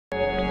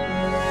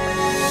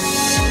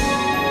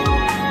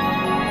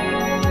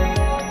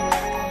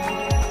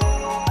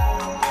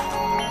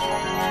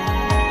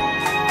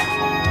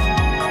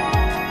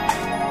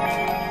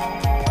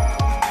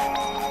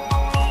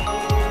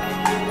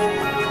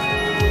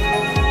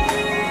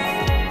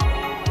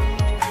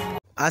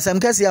Asem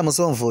Kese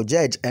am for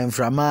judge and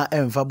frama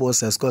and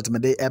fabos escort me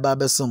de eba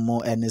besom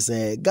mo and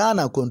say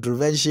Ghana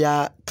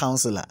controversial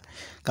councillor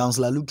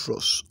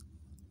Lutterodt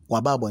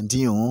wababo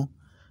ntiyo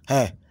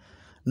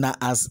na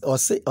as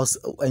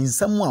in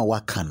someone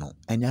wakano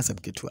enya Asem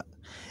Ketua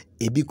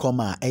ebi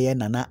koma eye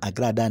nana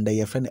Agradaa and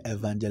your friend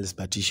evangelist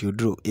Patricia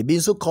Drew ebi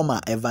so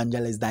koma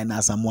evangelist Dina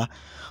Asamoah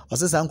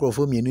ose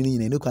sankrofo mienu ni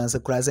ne kwanse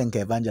krase nke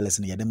evangelist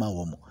ne yede ma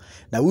wo mo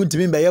na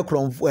wuntimi be ye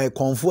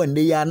konfo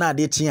ande ya na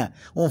ade tia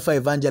wonfa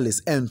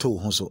evangelist ento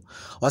ho so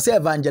ose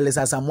evangelist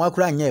Asamoah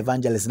kra anya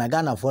evangelist na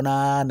Ghana fo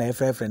na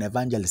friend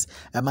evangelist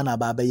e ma na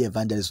ba be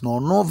evangelist no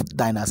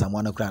Dina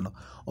Asamoah no kra no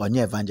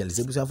onye evangelist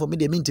ebusa fo me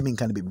de mintimi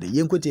nkan be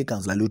ye nkwete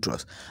councillor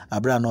Lutterodt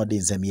abra no de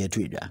nsam ye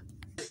twedwa.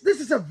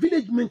 This is a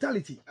village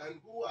mentality. And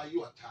who are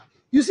you attacking?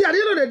 You see, at the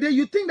end of the day,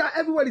 you think that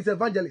everyone is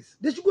evangelist.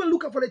 They should go and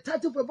look for the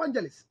title for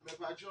evangelist.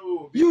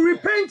 You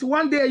repent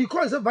one day, you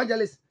call yourself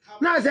evangelist.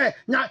 Now I say,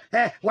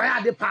 why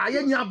are they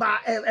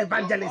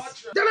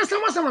evangelist? Then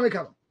someone make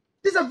up.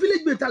 This is a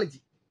village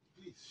mentality.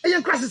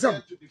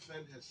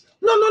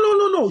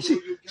 No.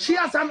 She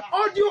has an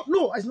audio.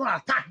 No, it's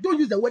not attack. Don't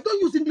use the word.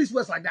 Don't use English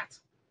words like that.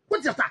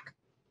 What's the attack?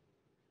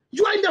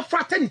 You are in the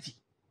fraternity.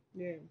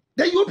 Yeah.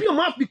 Then you open your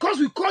mouth because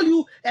we call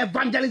you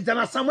evangelist.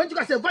 Then someone you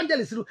can say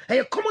evangelist,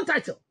 a common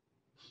title.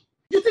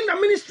 You think the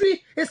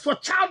ministry is for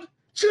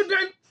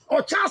children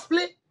or child's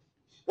play?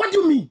 What do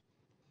you mean?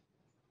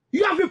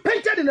 You have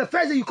repented in the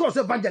first day you call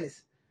yourself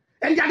evangelist,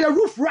 and you are the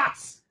roof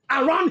rats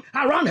around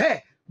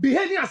her,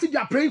 behaving as if you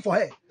are praying for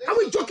her. Are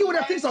we joking with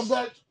the things of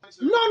God?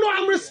 No,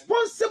 I'm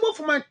responsible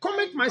for my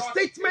comment, my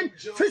statement,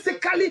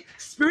 physically,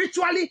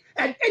 spiritually,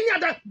 and any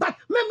other. But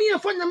me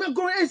and Fanya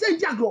go and say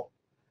Diagro.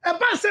 A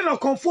man say no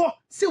comfort,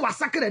 see what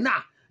sacred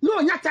na. No,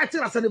 nya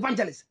title as an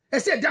evangelist. I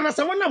say Dana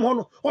someone nam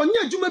hono, or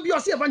nya jume be or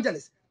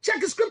evangelist. Check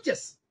the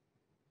scriptures.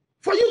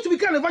 For you to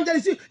become an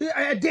evangelist,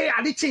 day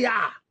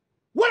adichia.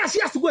 What does she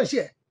has to go and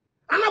share?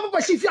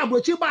 Another she fear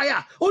brochi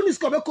buyer, only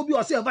scope could be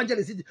or say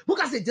evangelist. Who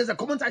can say just a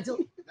common title?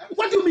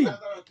 What do you mean?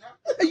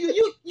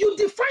 You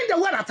define the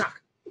word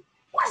attack.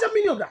 What's the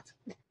meaning of that?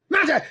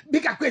 Now the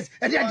bigger quiz,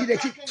 and then did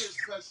I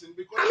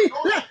mean,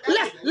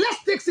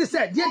 let's take this.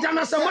 Dear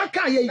Dana Asamoah,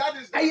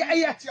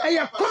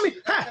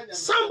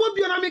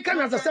 somebody on American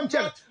as a same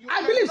channel.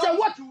 I believe that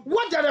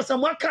what Dana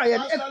Asamoah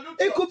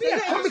it could be a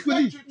comic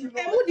relief.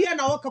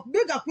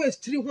 Bigger quiz,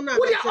 three who are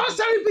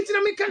also repeating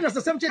American as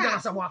a same channel.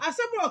 Asamoah,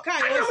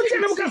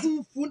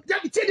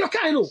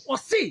 or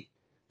see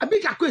a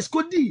bigger quiz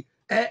could be.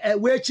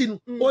 Waiting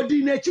or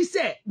the nature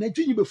said,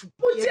 Najuni before.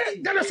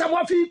 There are some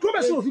of you,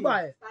 Cromas of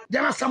buy.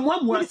 There are some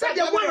one said,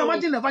 they want to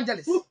imagine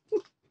evangelist.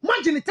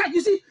 Imagine it, you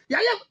see,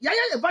 Yaya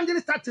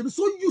evangelist started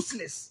so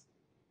useless,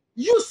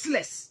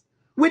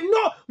 with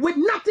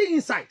nothing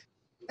inside.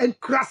 And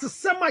crass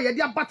summer,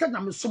 Yadia butter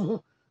nam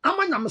some,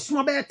 Amanam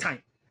small bear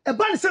time. A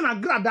banison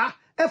Agradaa,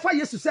 if I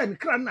used to send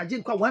Cran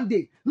Najinka one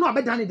day, no, I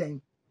bet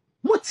anything.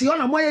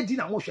 Motiona Moya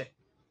dinner motion.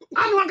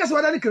 I don't want to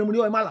what I can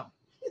do in Malam.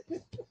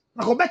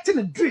 I go back to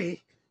the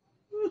day.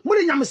 When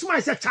you smile,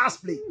 say child's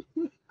play.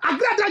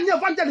 Agradaa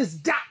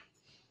evangelist da.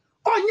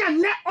 On your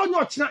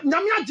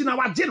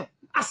Nyamia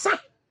Asa.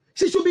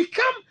 She should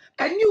become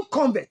a new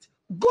convert.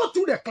 Go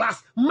through the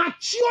class,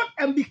 mature,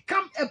 and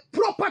become a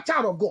proper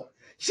child of God.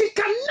 She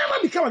can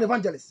never become an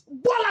evangelist.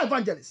 Bola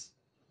evangelist.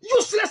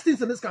 Useless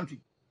things in this country.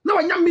 Now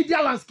in your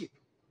media landscape.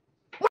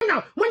 When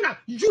now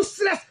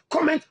useless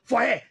comment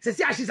for her. Say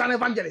she's an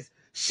evangelist.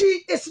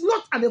 She is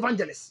not an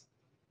evangelist.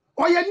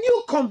 Or a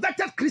new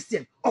converted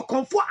Christian, or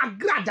conform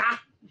Agradaa,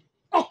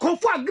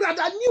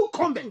 new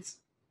convent.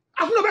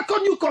 I've never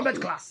called new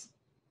convent class.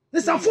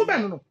 This is a full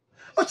man, no.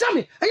 Oh, tell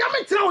me, I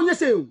am trying to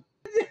say, when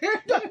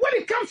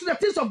it comes to the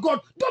things of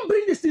God, don't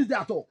bring these things there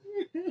at all.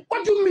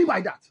 What do you mean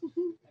by that?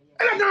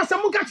 And then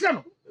some more catch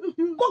them.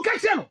 More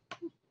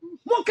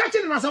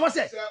catching than I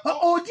said.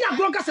 Oh, dear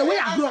God, that's the way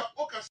I grow.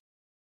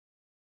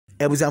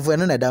 Ebusanfo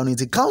eno na down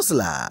into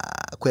councillor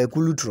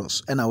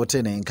Lutterodt and our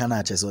trainer in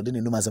Kanache so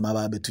didn't know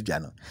Asamoah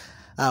betujano.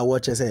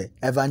 Watch say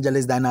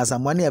evangelist Dina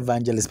Asamoah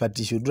evangelist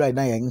Patricia Drew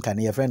na yen kan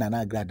your friend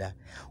Agradaa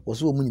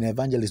was wo mun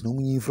evangelist no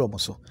mun from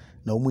so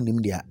na wo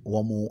nim dia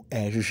wo mu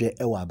hwehwe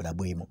e wa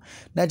abrabo yi mu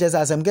na just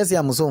Asem Kese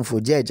am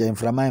for judge and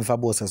from my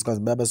fabos cause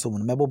baba so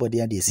mun mebo body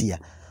and see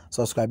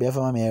subscribe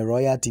for my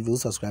Royal TV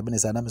subscribe ni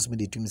sa na me so me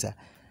de tumi sa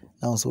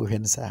na so hwe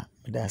ni sa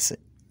me da se